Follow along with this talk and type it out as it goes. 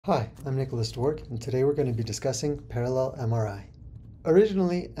Hi, I'm Nicholas Dwork, and today we're going to be discussing parallel MRI.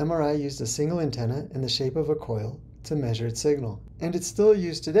 Originally, MRI used a single antenna in the shape of a coil to measure its signal, and it's still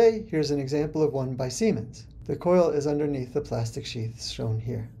used today. Here's an example of one by Siemens. The coil is underneath the plastic sheaths shown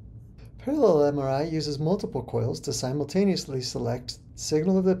here. Parallel MRI uses multiple coils to simultaneously select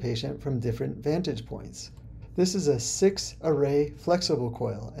signal of the patient from different vantage points. This is a 6-array flexible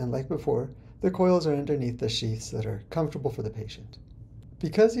coil, and like before, the coils are underneath the sheaths that are comfortable for the patient.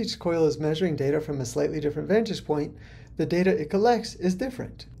 Because each coil is measuring data from a slightly different vantage point, the data it collects is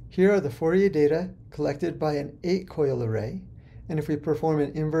different. Here are the Fourier data collected by an 8-coil array, and if we perform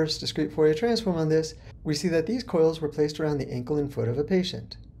an inverse discrete Fourier transform on this, we see that these coils were placed around the ankle and foot of a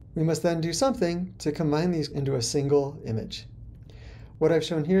patient. We must then do something to combine these into a single image. What I've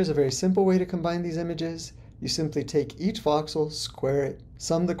shown here is a very simple way to combine these images. You simply take each voxel, square it,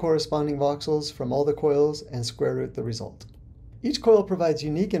 sum the corresponding voxels from all the coils, and square root the result. Each coil provides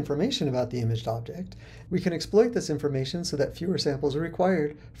unique information about the imaged object. We can exploit this information so that fewer samples are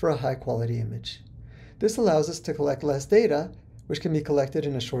required for a high-quality image. This allows us to collect less data, which can be collected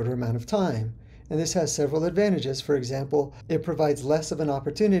in a shorter amount of time. And this has several advantages. For example, it provides less of an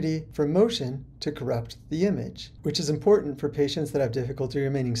opportunity for motion to corrupt the image, which is important for patients that have difficulty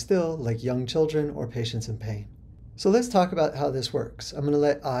remaining still, like young children or patients in pain. So let's talk about how this works. I'm going to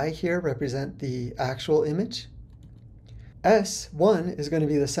let I here represent the actual image. S1 is going to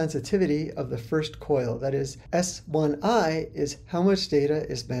be the sensitivity of the first coil. That is, S1I is how much data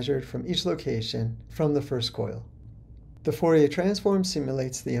is measured from each location from the first coil. The Fourier transform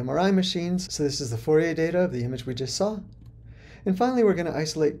simulates the MRI machines, so this is the Fourier data of the image we just saw. And finally, we're going to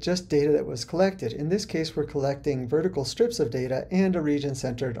isolate just data that was collected. In this case, we're collecting vertical strips of data and a region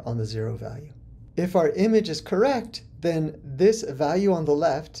centered on the 0 value. If our image is correct, then this value on the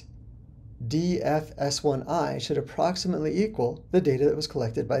left, DFS1I, should approximately equal the data that was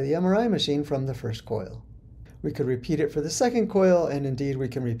collected by the MRI machine from the first coil. We could repeat it for the second coil, and indeed we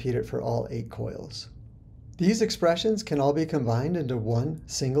can repeat it for all 8 coils. These expressions can all be combined into one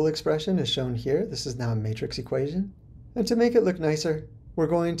single expression as shown here. This is now a matrix equation. And to make it look nicer, we're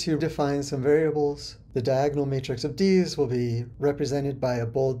going to define some variables. The diagonal matrix of D's will be represented by a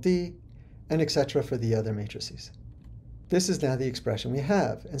bold D, and etc. for the other matrices. This is now the expression we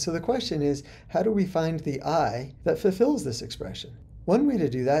have. And so the question is, how do we find the I that fulfills this expression? One way to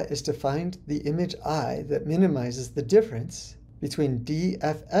do that is to find the image I that minimizes the difference between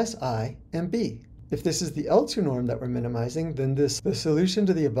DFSI and B. If this is the L2 norm that we're minimizing, then the solution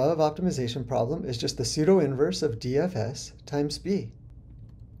to the above optimization problem is just the pseudo-inverse of DFS times B.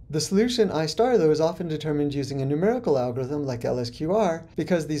 The solution I star, though, is often determined using a numerical algorithm like LSQR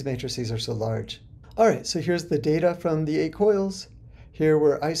because these matrices are so large. All right, so here's the data from the 8 coils. Here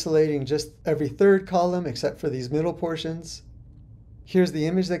we're isolating just every third column except for these middle portions. Here's the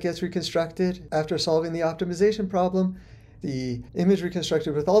image that gets reconstructed after solving the optimization problem. The image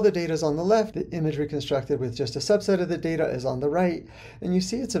reconstructed with all the data is on the left. The image reconstructed with just a subset of the data is on the right. And you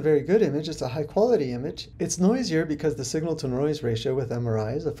see it's a very good image. It's a high quality image. It's noisier because the signal to noise ratio with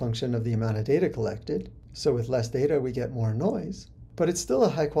MRI is a function of the amount of data collected. So with less data, we get more noise. But it's still a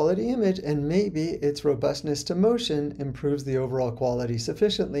high quality image, and maybe its robustness to motion improves the overall quality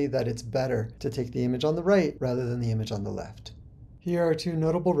sufficiently that it's better to take the image on the right rather than the image on the left. Here are 2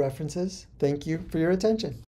 notable references. Thank you for your attention.